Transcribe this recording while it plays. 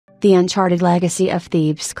The Uncharted Legacy of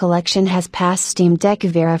Thieves collection has passed Steam Deck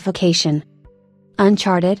verification.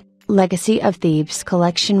 Uncharted Legacy of Thieves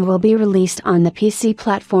collection will be released on the PC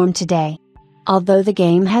platform today. Although the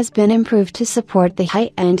game has been improved to support the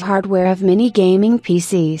high-end hardware of many gaming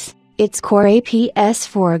PCs, its core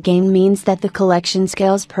PS4 game means that the collection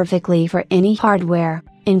scales perfectly for any hardware,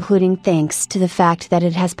 including thanks to the fact that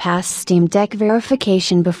it has passed Steam Deck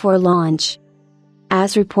verification before launch.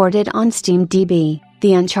 As reported on SteamDB,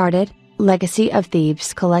 the Uncharted Legacy of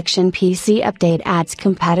Thieves collection PC update adds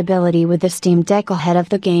compatibility with the Steam Deck ahead of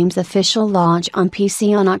the game's official launch on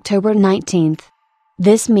PC on October 19.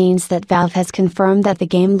 This means that Valve has confirmed that the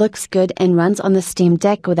game looks good and runs on the Steam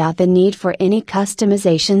Deck without the need for any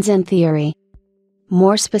customizations in theory.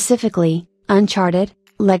 More specifically, Uncharted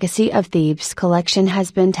Legacy of Thieves collection has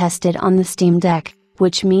been tested on the Steam Deck,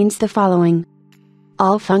 which means the following.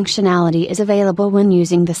 All functionality is available when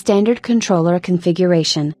using the standard controller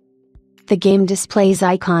configuration. The game displays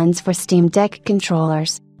icons for Steam Deck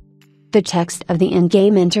controllers. The text of the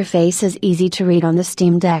in-game interface is easy to read on the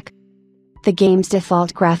Steam Deck. The game's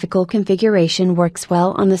default graphical configuration works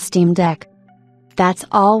well on the Steam Deck. That's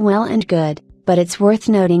all well and good, but it's worth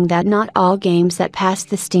noting that not all games that pass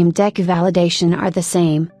the Steam Deck validation are the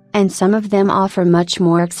same, and some of them offer much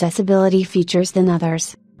more accessibility features than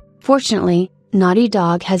others. Fortunately, Naughty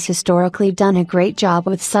Dog has historically done a great job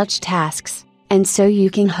with such tasks, and so you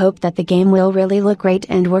can hope that the game will really look great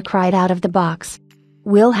and work right out of the box.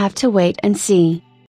 We'll have to wait and see.